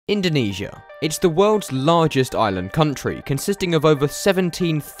Indonesia. It's the world's largest island country, consisting of over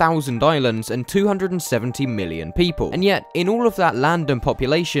 17,000 islands and 270 million people. And yet, in all of that land and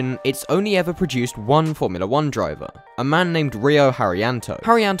population, it's only ever produced one Formula One driver, a man named Rio Haryanto.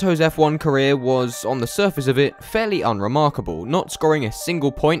 Haryanto's F1 career was, on the surface of it, fairly unremarkable, not scoring a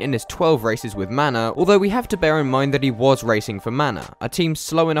single point in his 12 races with Manor, although we have to bear in mind that he was racing for Manor, a team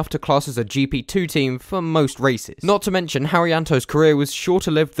slow enough to class as a GP2 team for most races. Not to mention, Haryanto's career was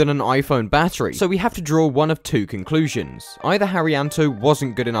shorter lived than an iPhone battery, so we have to draw one of two conclusions. Either Haryanto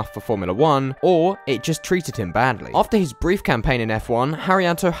wasn't good enough for Formula One, or it just treated him badly. After his brief campaign in F1,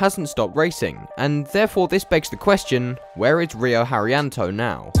 Haryanto hasn't stopped racing, and therefore this begs the question, where is Rio Haryanto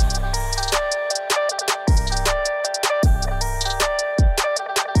now?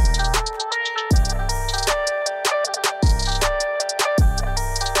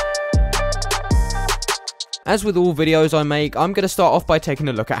 As with all videos I make, I'm going to start off by taking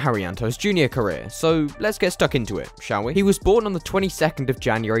a look at Haryanto's junior career, so let's get stuck into it, shall we? He was born on the 22nd of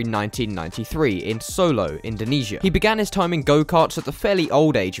January 1993 in Solo, Indonesia. He began his time in go-karts at the fairly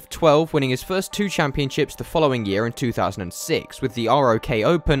old age of 12, winning his first 2 championships the following year in 2006, with the ROK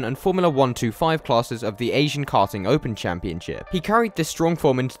Open and Formula 125 classes of the Asian Karting Open Championship. He carried this strong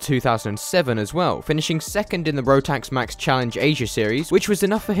form into 2007 as well, finishing second in the Rotax Max Challenge Asia Series, which was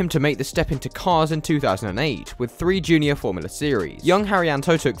enough for him to make the step into cars in 2008. With 3 junior Formula Series. Young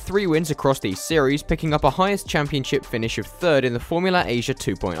Haryanto took 3 wins across these series, picking up a highest championship finish of 3rd in the Formula Asia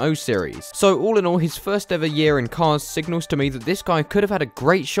 2.0 series. So all in all, his first ever year in cars signals to me that this guy could have had a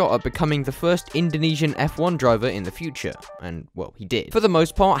great shot at becoming the first Indonesian F1 driver in the future. And, well, he did. For the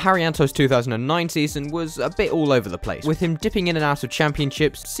most part, Haryanto's 2009 season was a bit all over the place, with him dipping in and out of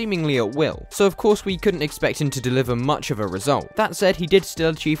championships seemingly at will. So of course we couldn't expect him to deliver much of a result. That said, he did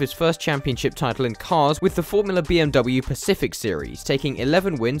still achieve his first championship title in cars with the Formula BMW Pacific Series, taking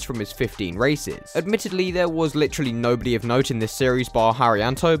 11 wins from his 15 races. Admittedly, there was literally nobody of note in this series bar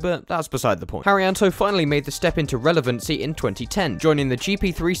Haryanto, but that's beside the point. Haryanto finally made the step into relevancy in 2010, joining the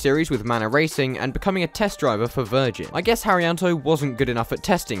GP3 series with Manor Racing and becoming a test driver for Virgin. I guess Haryanto wasn't good enough at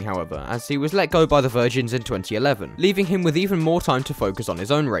testing, however, as he was let go by the Virgins in 2011, leaving him with even more time to focus on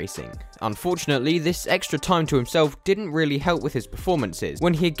his own racing. Unfortunately, this extra time to himself didn't really help with his performances,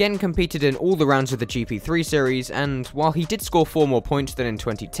 when he again competed in all the rounds of the GP3 series, and while he did score 4 more points than in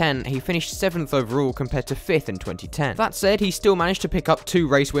 2010, he finished 7th overall compared to 5th in 2010. That said, he still managed to pick up 2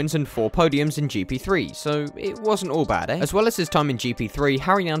 race wins and 4 podiums in GP3, so it wasn't all bad, eh? As well as his time in GP3,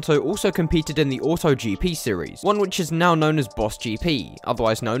 Haryanto also competed in the Auto GP series, one which is now known as Boss GP,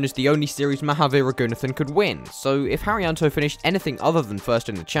 otherwise known as the only series Mahavira Gunathan could win, so if Haryanto finished anything other than first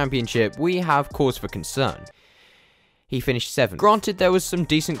in the championship, we have cause for concern. He finished 7th. Granted, there was some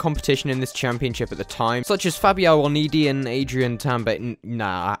decent competition in this championship at the time, such as Fabio Onidi and Adrian Tambay.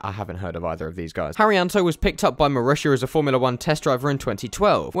 Nah, I haven't heard of either of these guys. Haryanto was picked up by Marussia as a Formula One test driver in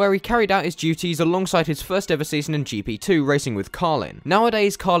 2012, where he carried out his duties alongside his first ever season in GP2, racing with Carlin.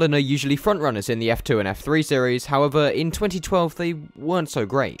 Nowadays, Carlin are usually frontrunners in the F2 and F3 series, however, in 2012 they weren't so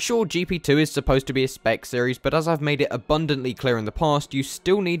great. Sure, GP2 is supposed to be a spec series, but as I've made it abundantly clear in the past, you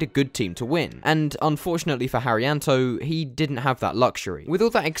still need a good team to win. And unfortunately for Haryanto, he didn't have that luxury. With all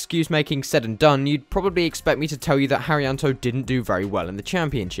that excuse making said and done, you'd probably expect me to tell you that Haryanto didn't do very well in the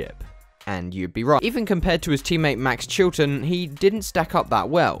championship. And you'd be right. Even compared to his teammate Max Chilton, he didn't stack up that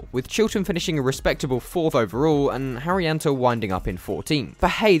well, with Chilton finishing a respectable 4th overall and Haryanto winding up in 14th.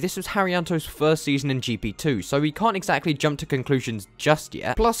 But hey, this was Haryanto's first season in GP2, so he can't exactly jump to conclusions just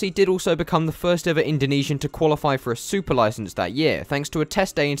yet. Plus, he did also become the first ever Indonesian to qualify for a super license that year, thanks to a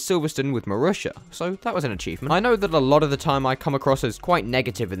test day in Silverstone with Marussia, so that was an achievement. I know that a lot of the time I come across as quite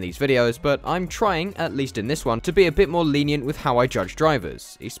negative in these videos, but I'm trying, at least in this one, to be a bit more lenient with how I judge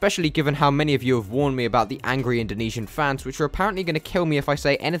drivers, especially given how many of you have warned me about the angry Indonesian fans, which are apparently going to kill me if I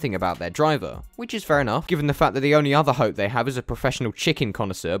say anything about their driver, which is fair enough, given the fact that the only other hope they have is a professional chicken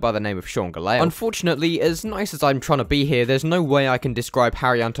connoisseur by the name of Sean Galeo. Unfortunately, as nice as I'm trying to be here, there's no way I can describe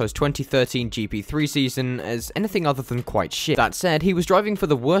Haryanto's 2013 GP3 season as anything other than quite shit. That said, he was driving for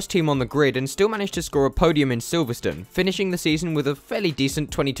the worst team on the grid and still managed to score a podium in Silverstone, finishing the season with a fairly decent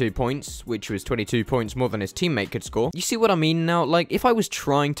 22 points, which was 22 points more than his teammate could score. You see what I mean now? Like, if I was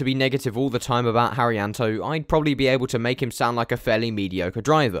trying to be negative all the time about Haryanto, I'd probably be able to make him sound like a fairly mediocre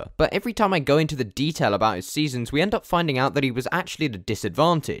driver. But every time I go into the detail about his seasons, we end up finding out that he was actually at a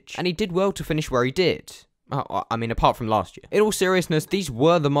disadvantage, and he did well to finish where he did. I mean, apart from last year. In all seriousness, these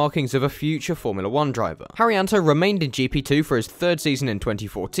were the markings of a future Formula One driver. Haryanto remained in GP2 for his 3rd season in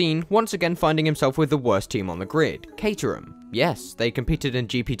 2014, once again finding himself with the worst team on the grid, Caterham. Yes, they competed in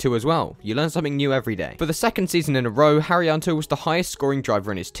GP2 as well. You learn something new every day. For the second season in a row, Haryanto was the highest scoring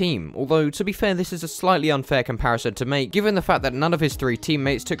driver in his team, although to be fair this is a slightly unfair comparison to make given the fact that none of his three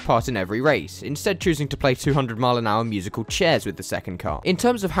teammates took part in every race, instead choosing to play 200-mile-an-hour musical chairs with the second car. In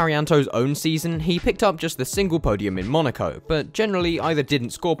terms of Haryanto's own season, he picked up just the single podium in Monaco, but generally either didn't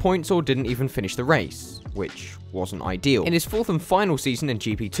score points or didn't even finish the race, which wasn't ideal. In his fourth and final season in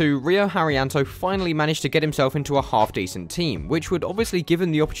GP2, Rio Haryanto finally managed to get himself into a half-decent team, which would obviously give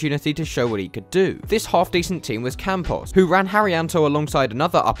him the opportunity to show what he could do. This half-decent team was Campos, who ran Haryanto alongside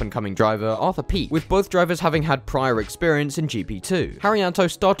another up-and-coming driver, Arthur Peak, with both drivers having had prior experience in GP2.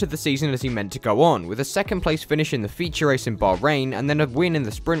 Haryanto started the season as he meant to go on, with a second-place finish in the feature race in Bahrain and then a win in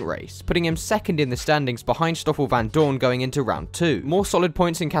the sprint race, putting him second in the standings behind Stoffel van Dorn going into round 2. More solid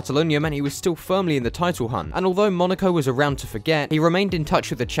points in Catalonia meant he was still firmly in the title hunt, and although Monaco was a round to forget, he remained in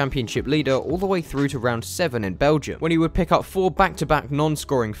touch with the championship leader all the way through to round 7 in Belgium, when he would pick up 4 back-to-back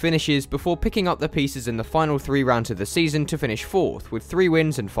non-scoring finishes before picking up the pieces in the final 3 rounds of the season to finish 4th, with 3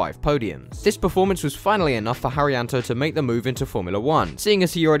 wins and 5 podiums. This performance was finally enough for Haryanto to make the move into Formula One, seeing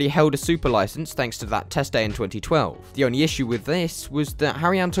as he already held a super license thanks to that test day in 2012. The only issue with this was that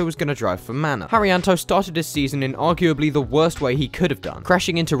Haryanto was going to drive for Manor. Haryanto started his season in arguably the worst way he could have done,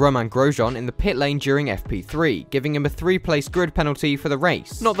 crashing into Romain Grosjean in the pit lane during FP3, giving him a 3-place grid penalty for the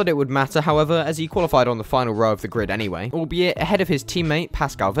race. Not that it would matter, however, as he qualified on the final row of the grid anyway, albeit ahead of his teammate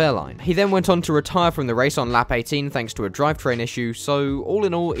Pascal Wehrlein. He then went on to retire from the race on lap 18 thanks to a drivetrain issue, so all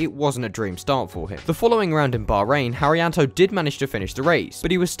in all, it wasn't a dream start for him. The following round in Bahrain, Haryanto did manage to finish the race,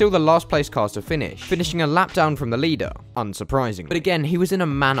 but he was still the last place car to finish, finishing a lap down from the leader, unsurprisingly. But again, he was in a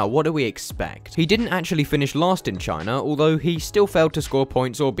manner, what do we expect? He didn't actually finish last in China, although he still failed to score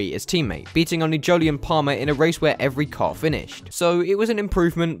points or beat his teammate, beating only Jolyon Palmer in a race where every car finished. So it was an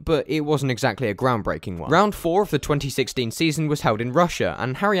improvement, but it wasn't exactly a groundbreaking one. Round 4 of the 2016 season was held in Russia,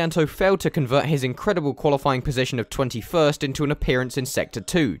 and Haryanto failed to convert his incredible qualifying position of 21st into an appearance in Sector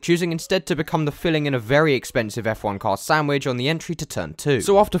 2, choosing instead to become the filling in a very expensive F1 car sandwich on the entry to Turn 2.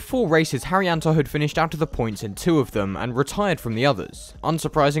 So after 4 races, Haryanto had finished out of the points in 2 of them and retired from the others,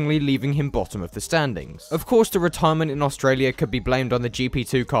 unsurprisingly leaving him bottom of the standings. Of course, the retirement in Australia could be blamed on the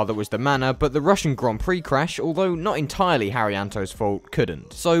GP2 car that was the manor, but the Russian Grand Prix crash, although not entirely Haryanto's fault,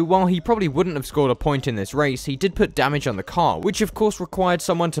 couldn't. So while he probably wouldn't have scored a point in this race, he did put damage on the car, which of course required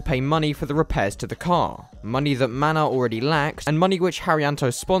someone to pay money for the repairs to the car. Money that Manor already lacks, and money which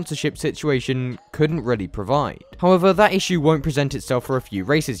Haryanto's sponsorship situation couldn't really provide. However, that issue won't present itself for a few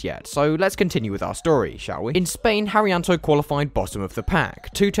races yet, so let's continue with our story, shall we? In Spain, Haryanto qualified bottom of the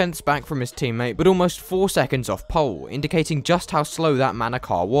pack, 2/10 back from his teammate, but almost 4 seconds off pole, indicating just how slow that Manor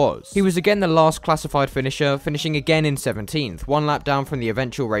car was. He was again the last classified finisher, finishing again in 17th, 1 lap down from the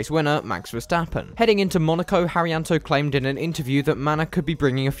eventual race winner, Max Verstappen. Heading into Monaco, Haryanto claimed in an interview that Manor could be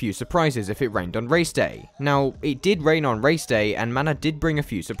bringing a few surprises if it rained on race day. Now, it did rain on race day, and Manor did bring a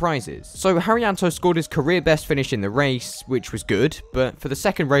few surprises. So Haryanto scored his career best finish in the race, which was good, but for the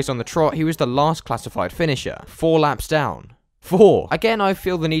second race on the trot, he was the last classified finisher, 4 laps down. 4. Again, I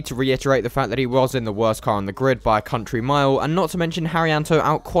feel the need to reiterate the fact that he was in the worst car on the grid by a country mile, and not to mention Haryanto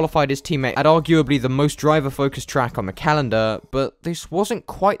out-qualified his teammate at arguably the most driver-focused track on the calendar, but this wasn't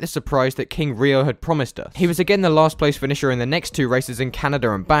quite the surprise that King Rio had promised us. He was again the last place finisher in the next 2 races in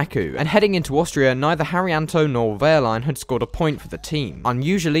Canada and Baku, and heading into Austria, neither Haryanto nor Wehrlein had scored a point for the team.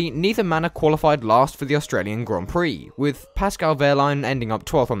 Unusually, neither Manor qualified last for the Australian Grand Prix, with Pascal Wehrlein ending up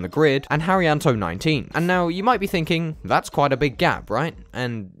 12th on the grid, and Haryanto 19th. And now, you might be thinking, that's quite a big gap, right?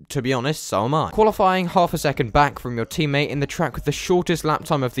 And to be honest, so am I. Qualifying half a second back from your teammate in the track with the shortest lap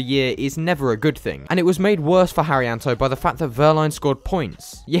time of the year is never a good thing, and it was made worse for Haryanto by the fact that Wehrlein scored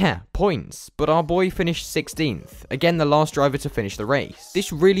points. Yeah, points, but our boy finished 16th, again the last driver to finish the race.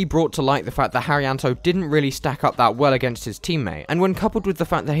 This really brought to light the fact that Haryanto didn't really stack up that well against his teammate, and when coupled with the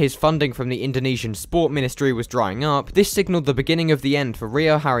fact that his funding from the Indonesian Sport Ministry was drying up, this signalled the beginning of the end for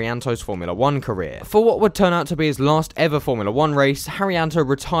Rio Haryanto's Formula One career. For what would turn out to be his last ever Formula One race, Haryanto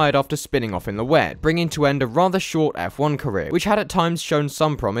retired after spinning off in the wet, bringing to end a rather short F1 career, which had at times shown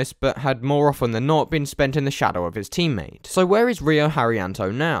some promise, but had more often than not been spent in the shadow of his teammate. So where is Rio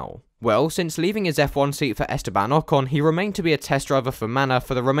Haryanto now? Well, since leaving his F1 seat for Esteban Ocon, he remained to be a test driver for Manor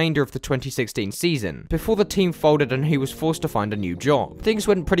for the remainder of the 2016 season, before the team folded and he was forced to find a new job. Things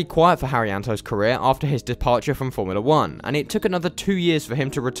went pretty quiet for Haryanto's career after his departure from Formula One, and it took another 2 years for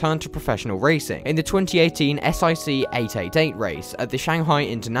him to return to professional racing in the 2018 SIC 888 race at the Shanghai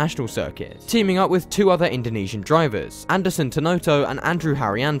International Circuit, teaming up with 2 other Indonesian drivers, Anderson Tanoto and Andrew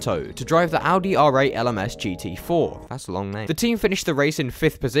Haryanto, to drive the Audi R8 LMS GT4. That's a long name. The team finished the race in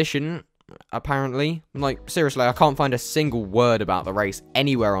 5th position, apparently. Like, seriously, I can't find a single word about the race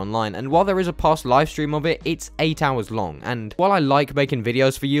anywhere online, and while there is a past live stream of it, it's 8 hours long, and while I like making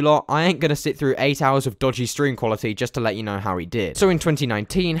videos for you lot, I ain't gonna sit through 8 hours of dodgy stream quality just to let you know how he did. So in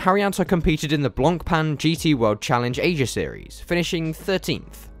 2019, Haryanto competed in the Blancpain GT World Challenge Asia Series, finishing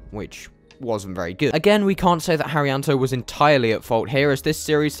 13th, which wasn't very good. Again, we can't say that Haryanto was entirely at fault here, as this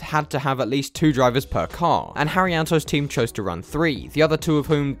series had to have at least 2 drivers per car, and Haryanto's team chose to run 3, the other 2 of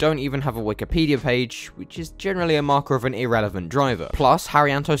whom don't even have a Wikipedia page, which is generally a marker of an irrelevant driver. Plus,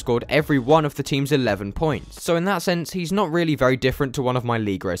 Haryanto scored every one of the team's 11 points, so in that sense, he's not really very different to one of my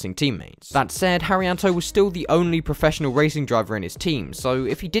league racing teammates. That said, Haryanto was still the only professional racing driver in his team, so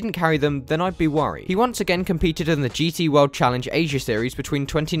if he didn't carry them, then I'd be worried. He once again competed in the GT World Challenge Asia Series between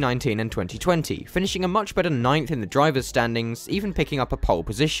 2019 and 2020, finishing a much better 9th in the drivers' standings, even picking up a pole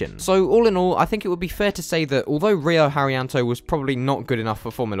position. So all in all, I think it would be fair to say that although Rio Haryanto was probably not good enough for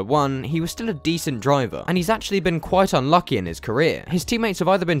Formula One, he was still a decent driver, and he's actually been quite unlucky in his career. His teammates have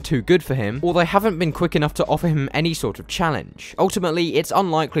either been too good for him, or they haven't been quick enough to offer him any sort of challenge. Ultimately, it's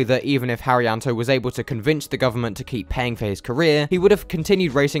unlikely that even if Haryanto was able to convince the government to keep paying for his career, he would have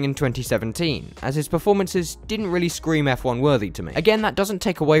continued racing in 2017, as his performances didn't really scream F1 worthy to me. Again, that doesn't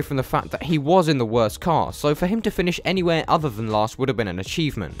take away from the fact that he was in the worst car, so for him to finish anywhere other than last would have been an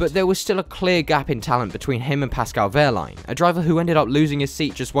achievement. But there was still a clear gap in talent between him and Pascal Wehrlein, a driver who ended up losing his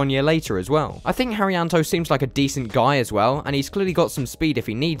seat just 1 year later as well. I think Haryanto seems like a decent guy as well, and he's clearly got some speed if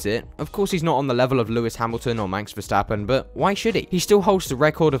he needs it. Of course, he's not on the level of Lewis Hamilton or Max Verstappen, but why should he? He still holds the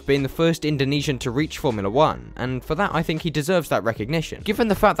record of being the first Indonesian to reach Formula One, and for that I think he deserves that recognition. Given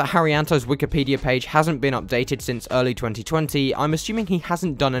the fact that Haryanto's Wikipedia page hasn't been updated since early 2020, I'm assuming he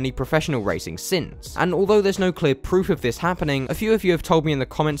hasn't done any professional racing since. And although there's no clear proof of this happening, a few of you have told me in the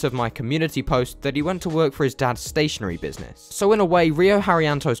comments of my community post that he went to work for his dad's stationery business. So in a way, Rio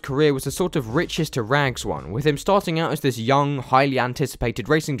Haryanto's career was a sort of riches to rags one, with him starting out as this young, highly anticipated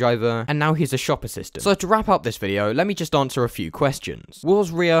racing driver, and now he's a shop assistant. So to wrap up this video, let me just answer a few questions.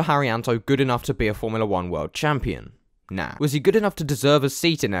 Was Rio Haryanto good enough to be a Formula One world champion? Nah. Was he good enough to deserve a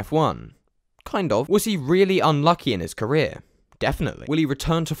seat in F1? Kind of. Was he really unlucky in his career? Definitely. Will he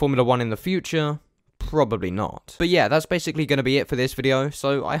return to Formula One in the future? Probably not. But yeah, that's basically going to be it for this video,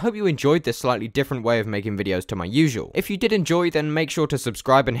 so I hope you enjoyed this slightly different way of making videos to my usual. If you did enjoy, then make sure to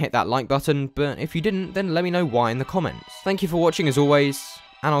subscribe and hit that like button, but if you didn't, then let me know why in the comments. Thank you for watching as always,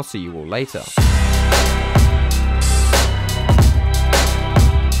 and I'll see you all later.